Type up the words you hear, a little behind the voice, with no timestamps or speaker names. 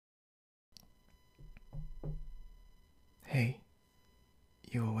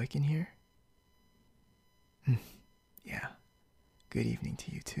You awake in here? Yeah, good evening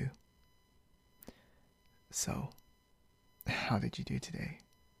to you too. So, how did you do today?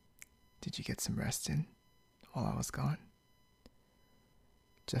 Did you get some rest in while I was gone?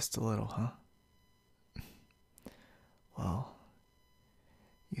 Just a little, huh? Well,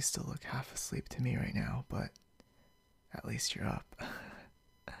 you still look half asleep to me right now, but at least you're up.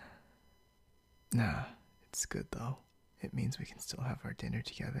 Nah, it's good though. It means we can still have our dinner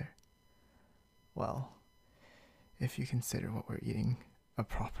together. Well, if you consider what we're eating a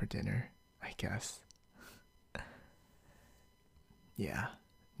proper dinner, I guess. Yeah,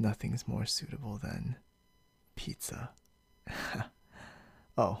 nothing's more suitable than pizza.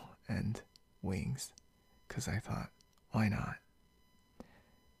 Oh, and wings, 'cause I thought, why not?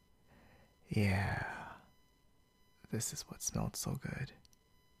 Yeah, this is what smelled so good.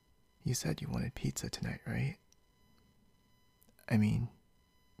 You said you wanted pizza tonight, right? I mean,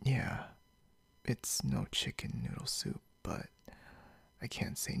 yeah, it's no chicken noodle soup, but I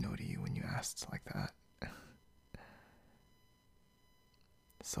can't say no to you when you asked like that.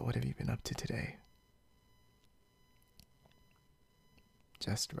 So, what have you been up to today?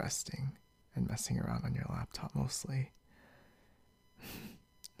 Just resting and messing around on your laptop mostly.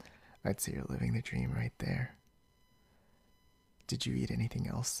 I'd say you're living the dream right there. Did you eat anything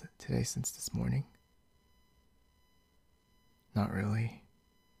else today since this morning? Not really.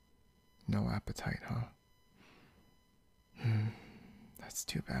 No appetite, huh? That's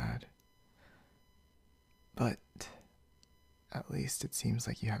too bad. But at least it seems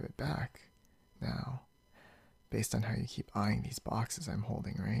like you have it back now, based on how you keep eyeing these boxes I'm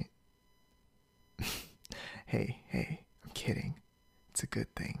holding, right? Hey, I'm kidding. It's a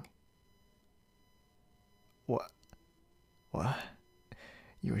good thing. What? What?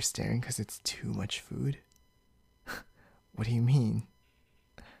 You were staring because it's too much food? What do you mean?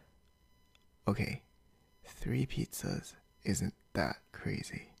 Okay, 3 pizzas isn't that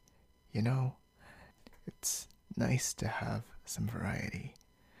crazy. You know, it's nice to have some variety,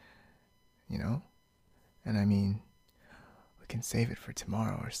 you know? And I mean, we can save it for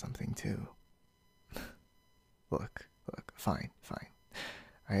tomorrow or something too. Look, fine.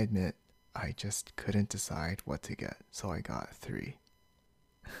 I admit I just couldn't decide what to get, so I got 3.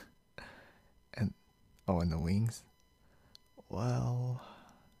 And oh, and the wings? Well,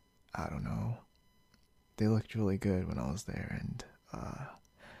 I don't know. They looked really good when I was there, and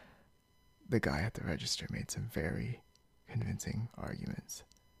the guy at the register made some very convincing arguments.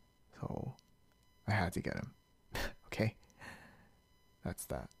 So I had to get him. Okay? That's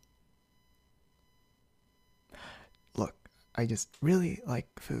that. Look, I just really like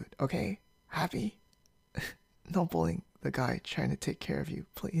food, okay? Happy? No bullying the guy trying to take care of you,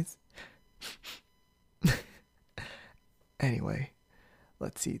 please. Anyway,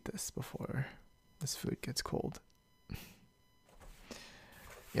 let's eat this before this food gets cold.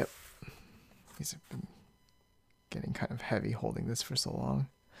 Yep, these have been getting kind of heavy holding this for so long.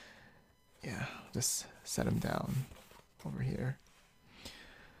 Yeah, just set them down over here.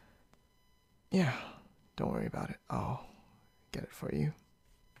 Yeah, don't worry about it. I'll get it for you.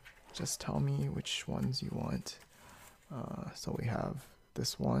 Just tell me which ones you want. So we have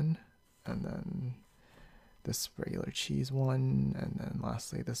this one, and then this regular cheese one, and then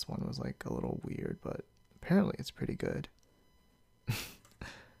lastly this one was like a little weird, but apparently it's pretty good.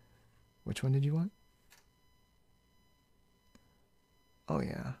 Which one did you want? Oh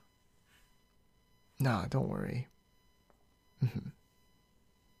yeah. Nah, don't worry.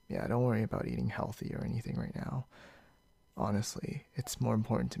 Yeah, don't worry about eating healthy or anything right now. Honestly, it's more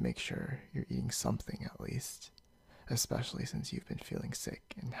important to make sure you're eating something at least, especially since you've been feeling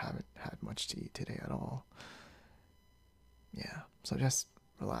sick and haven't had much to eat today at all. Yeah, so just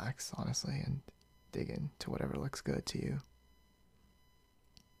relax, honestly, and dig into whatever looks good to you.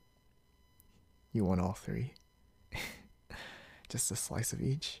 You want all 3? Just a slice of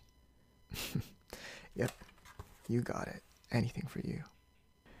each? Yep, you got it. Anything for you.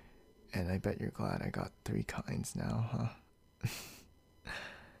 And I bet you're glad I got 3 kinds now, huh?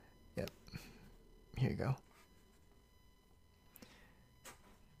 Yep, here you go.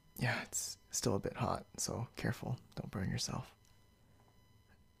 Yeah, it's still a bit hot, so careful, don't burn yourself.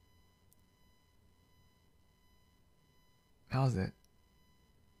 How's it?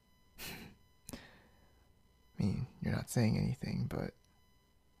 I mean, you're not saying anything, but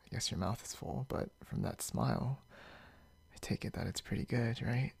I guess your mouth is full, but from that smile, I take it that it's pretty good,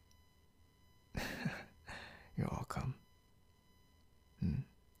 right? You're welcome.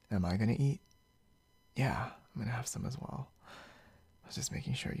 Am I gonna eat? Yeah, I'm gonna have some as well. I was just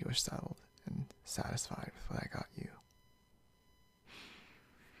making sure you were settled and satisfied with what I got you.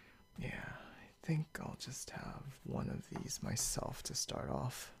 Yeah, I think I'll just have one of these myself to start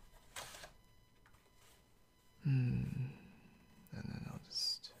off. And then I'll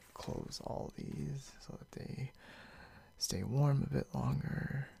just close all these so that they stay warm a bit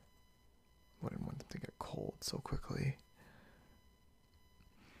longer. Wouldn't want them to get cold so quickly.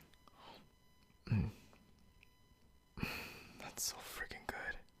 That's so freaking good.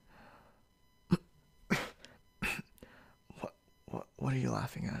 What are you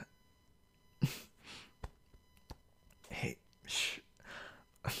laughing at? Hey, shh.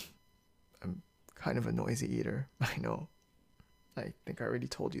 I'm kind of a noisy eater. I know. I think I already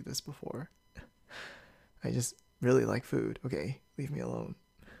told you this before. I just really like food, okay? Leave me alone.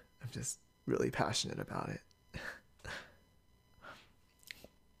 I'm just really passionate about it.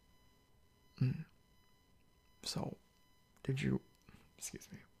 So, did you, excuse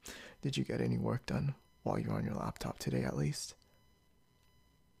me, did you get any work done while you're on your laptop today at least?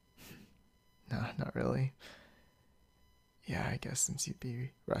 Nah, not really. Yeah, I guess since you'd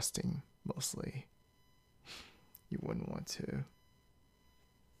be resting mostly, you wouldn't want to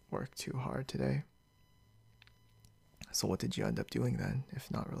work too hard today. So what did you end up doing then, if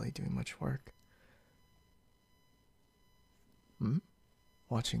not really doing much work? Hmm?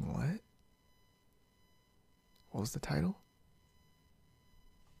 Watching what? What was the title?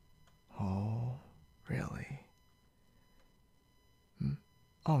 Oh, really?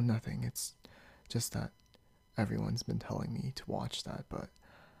 Oh, nothing. It's just that everyone's been telling me to watch that, but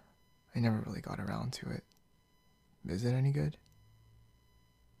I never really got around to it. Is it any good?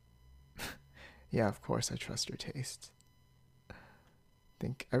 Yeah, of course I trust your taste.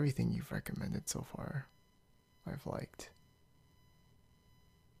 Think everything you've recommended so far, I've liked.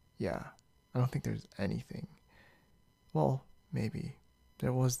 Yeah, I don't think there's anything. Well, maybe.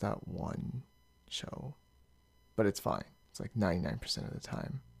 There was that one show, but it's fine. It's like 99% of the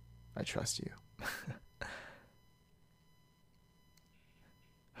time. I trust you.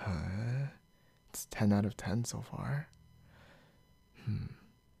 Huh? It's 10 out of 10 so far.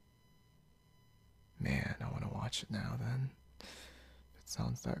 Man, I want to watch it now then. It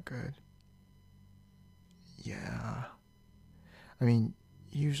sounds that good. Yeah. I mean,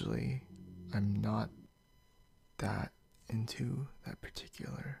 usually I'm not that into that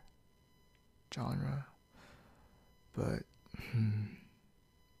particular genre, but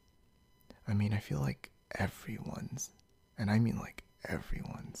I mean, I feel like everyone's, and I mean like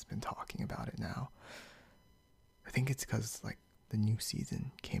everyone's been talking about it now. I think it's because like the new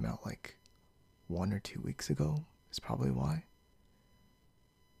season came out like 1 or 2 weeks ago. Is probably why.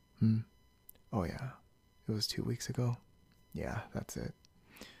 Oh yeah, it was 2 weeks ago. Yeah, that's it.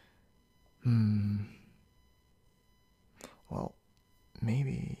 Hmm. Well,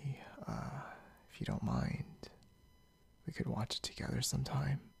 maybe if you don't mind, we could watch it together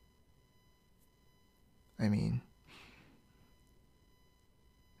sometime. I mean,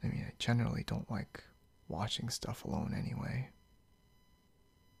 I generally don't like watching stuff alone anyway.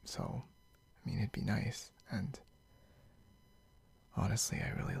 So, it'd be nice. And honestly, I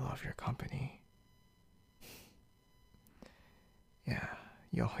really love your company. Yeah,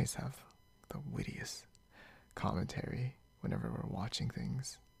 you always have the wittiest commentary whenever we're watching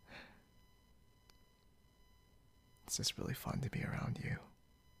things. It's just really fun to be around you.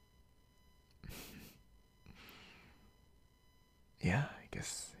 Yeah, I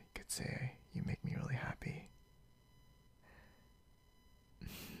guess you could say you make me really happy.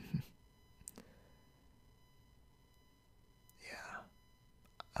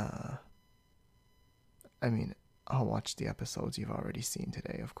 Yeah. I mean, I'll watch the episodes you've already seen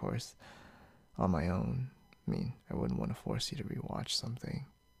today, of course, on my own. I wouldn't want to force you to rewatch something.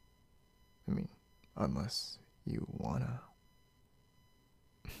 I mean, unless you wanna.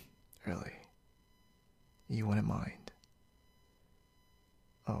 Really? You wouldn't mind?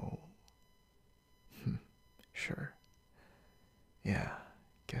 Oh, sure. Yeah,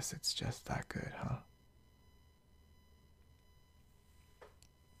 guess it's just that good, huh?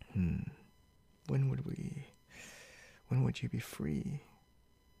 Hmm. When would we. When would you be free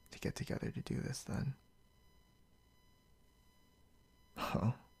to get together to do this then?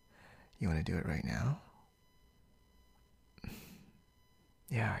 Oh, you want to do it right now?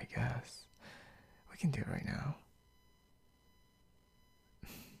 Yeah, I guess. We can do it right now.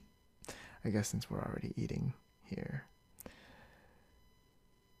 I guess since we're already eating here,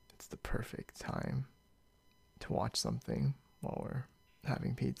 it's the perfect time to watch something while we're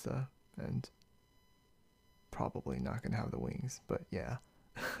having pizza and probably not gonna have the wings, but yeah.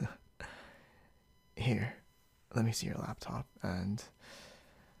 Here, let me see your laptop and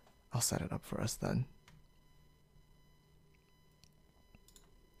I'll set it up for us then.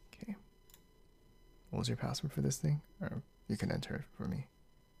 Okay. was your password for this thing? Or you can enter it for me.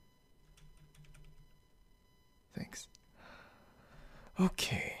 Thanks.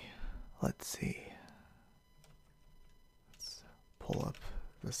 Okay, let's see. Let's pull up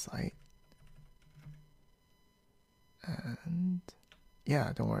the site. And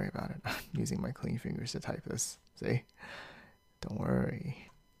yeah, don't worry about it. I'm using my clean fingers to type this. See? Don't worry.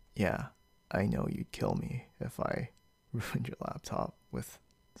 Yeah, I know you'd kill me if I ruined your laptop with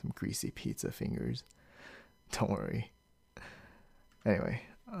some greasy pizza fingers. Don't worry. Anyway,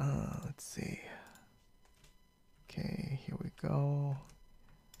 let's see. Okay, here we go.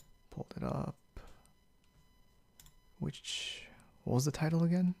 Pulled it up. What was the title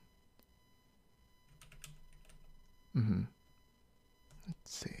again? Let's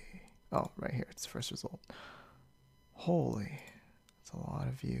see. Oh, right here. It's the first result. Holy, that's a lot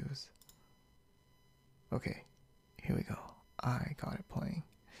of views. Okay, here we go. I got it playing.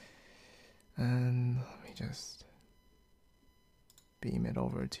 And let me just beam it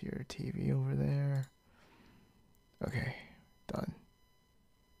over to your TV over there. Okay, done.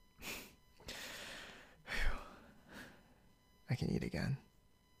 I can eat again.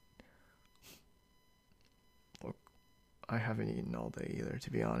 Look, I haven't eaten all day either,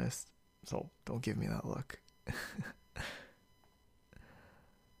 to be honest. So don't give me that look.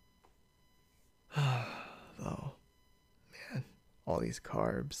 Though, man, all these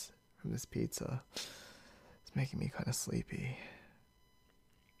carbs from this pizza, it's making me kind of sleepy.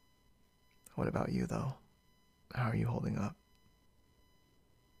 What about you, though? How are you holding up?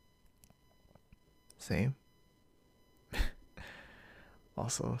 Same?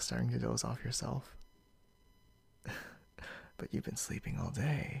 Also starting to doze off yourself? But you've been sleeping all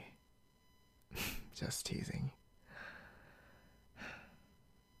day. Just teasing.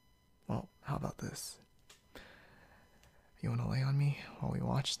 Well, how about this? You want to lay on me while we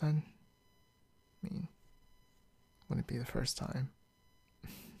watch then? I mean, wouldn't be the first time.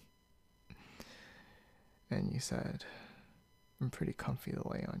 And you said I'm pretty comfy to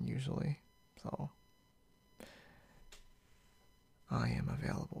lay on usually, so I am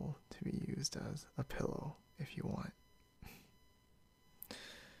available to be used as a pillow if you want.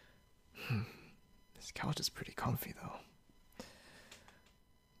 This couch is pretty comfy though.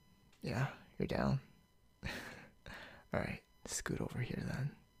 Yeah, you're down. Alright, scoot over here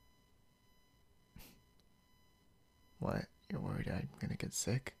then. What? You're worried I'm gonna get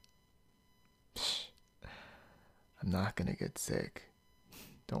sick? Psh, I'm not gonna get sick.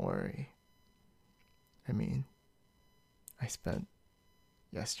 Don't worry. I mean, I spent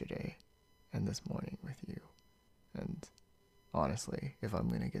yesterday and this morning with you. And honestly, if I'm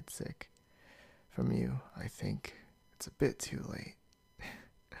gonna get sick from you, I think it's a bit too late.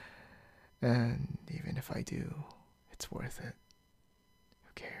 And even if I do, it's worth it.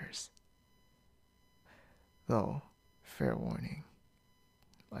 Who cares? Though, fair warning,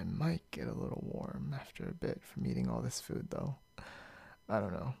 I might get a little warm after a bit from eating all this food, though. I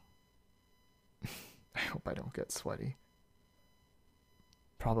don't know. I hope I don't get sweaty.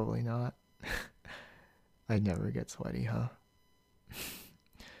 Probably not. I never get sweaty, huh?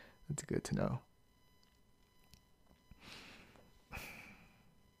 That's good to know.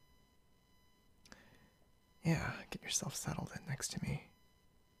 Yeah, get yourself settled in next to me.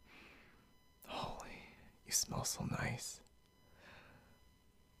 Holy, you smell so nice.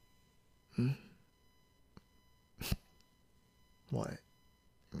 What?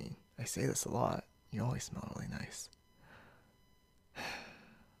 I mean, I say this a lot. You always smell really nice.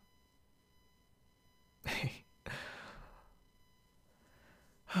 Hey.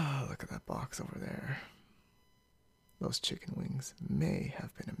 Look at that box over there. Those chicken wings may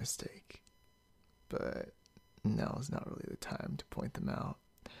have been a mistake, but now is not really the time to point them out.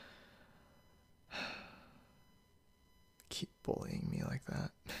 Keep bullying me like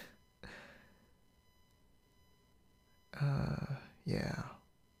that. Yeah.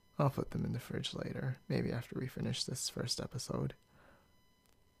 I'll put them in the fridge later, maybe after we finish this first episode.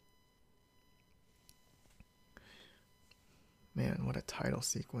 Man, what a title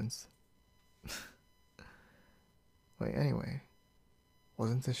sequence. Wait, anyway,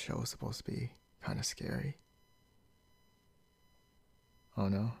 wasn't this show supposed to be kind of scary? Oh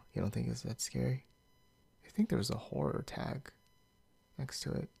no, you don't think it's that scary? I think there was a horror tag next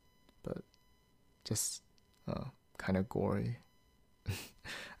to it, but just kind of gory.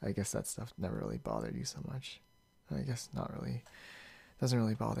 I guess that stuff never really bothered you so much. I guess not really. Doesn't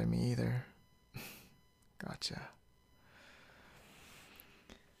really bother me either. Gotcha.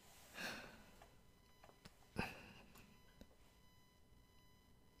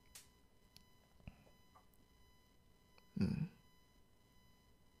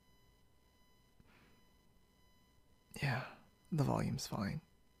 Yeah, the volume's fine.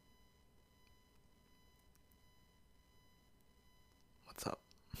 What's up?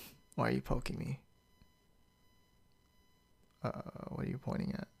 Why are you poking me? What are you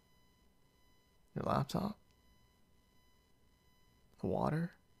pointing at? Your laptop? The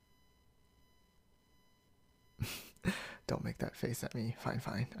water? Don't make that face at me. Fine,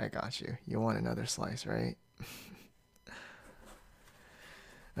 fine. I got you. You want another slice, right?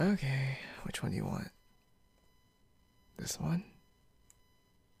 Okay, which one do you want? This one?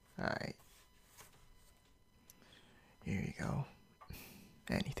 Alright. Here you go.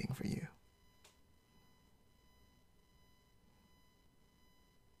 Anything for you.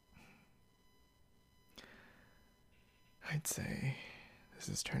 I'd say this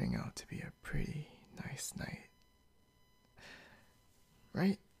is turning out to be a pretty nice night.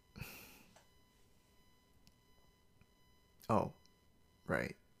 Right? Oh,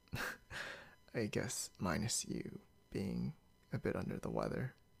 right. I guess minus you being a bit under the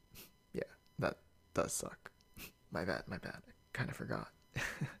weather. Yeah, that does suck. My bad, my bad. I kind of forgot.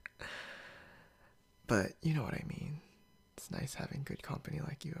 But you know what I mean. It's nice having good company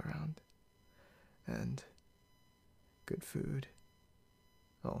like you around. And good food.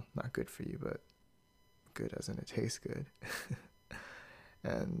 Well, not good for you, but good as in it tastes good.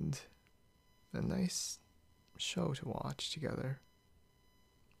 And a nice show to watch together.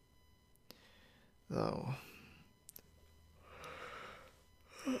 Though,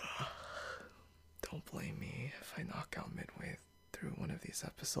 don't blame me if I knock out midway through one of these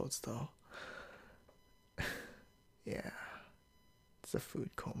episodes, though. Yeah, it's a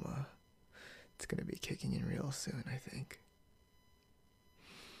food coma. It's gonna be kicking in real soon, I think.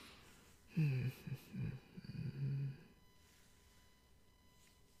 Hmm.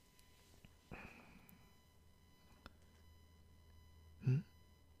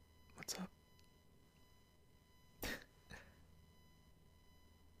 What's up?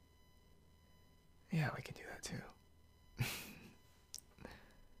 Yeah, we can do that too.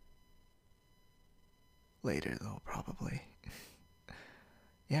 Later, though, probably.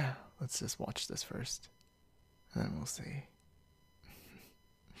 Yeah, let's just watch this first, and then we'll see.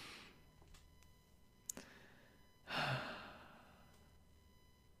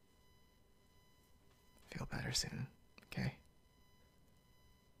 Feel better soon, okay?